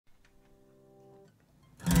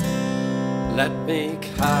Let me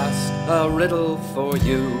cast a riddle for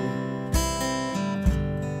you,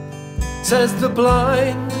 says the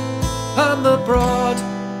blind and the broad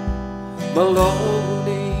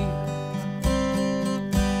Maloney.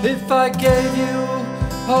 If I gave you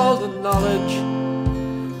all the knowledge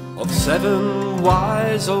of 7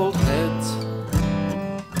 wise old heads,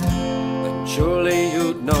 then surely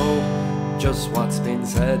you'd know just what's been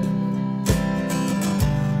said.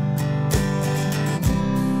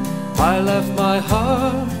 I left my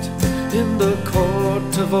heart in the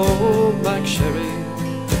court of old MacSherry,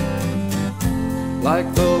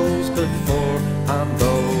 like those before and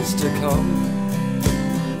those to come.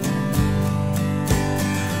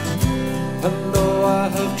 And though I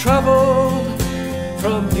have travelled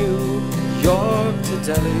from New York to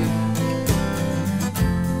Delhi,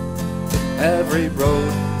 every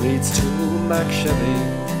road leads to MacSherry.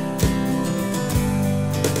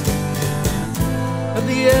 At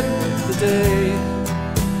the end of the day,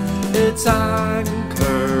 it's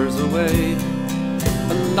anchors away,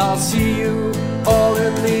 and I'll see you all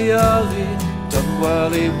in the early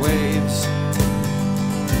Dunwelly waves.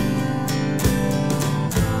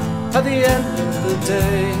 At the end of the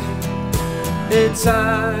day, it's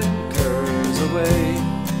anchors away,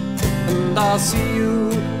 and I'll see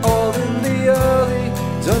you all in the early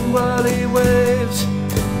Dunwelly waves.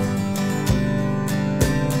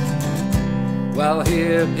 Well,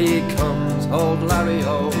 here he comes, old Larry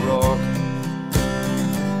O'Rourke,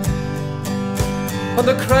 on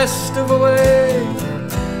the crest of a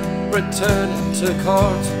wave, returning to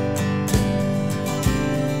court.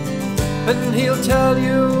 And he'll tell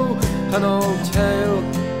you an old tale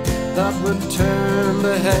that would turn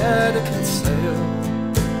the head of Kinsale,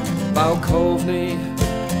 about Coveney,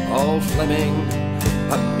 old Fleming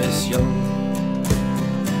and Miss Young.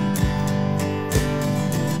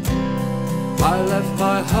 I left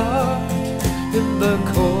my heart in the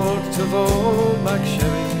court of old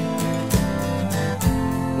MacSherry,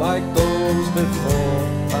 like those before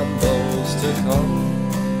and those to come.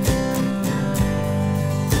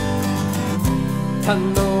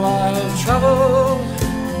 And though I have travelled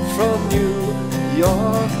from New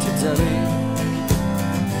York to Delhi,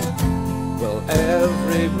 well,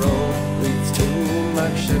 every road leads to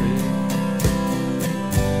MacSherry.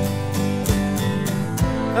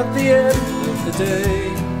 At the end of the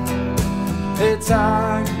day, it's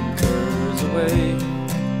anchors away,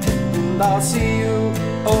 and I'll see you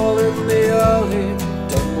all in the early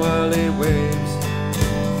Dunwelly waves.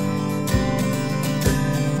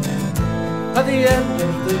 At the end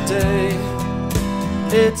of the day,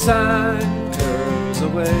 it's anchors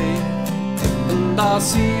away, and I'll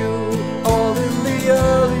see you all in the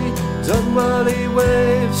early Dunwelly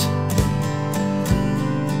waves.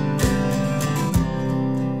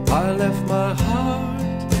 I left my heart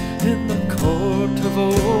in the court of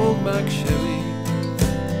old MacSherry,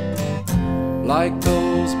 like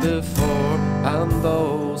those before and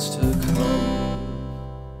those to come.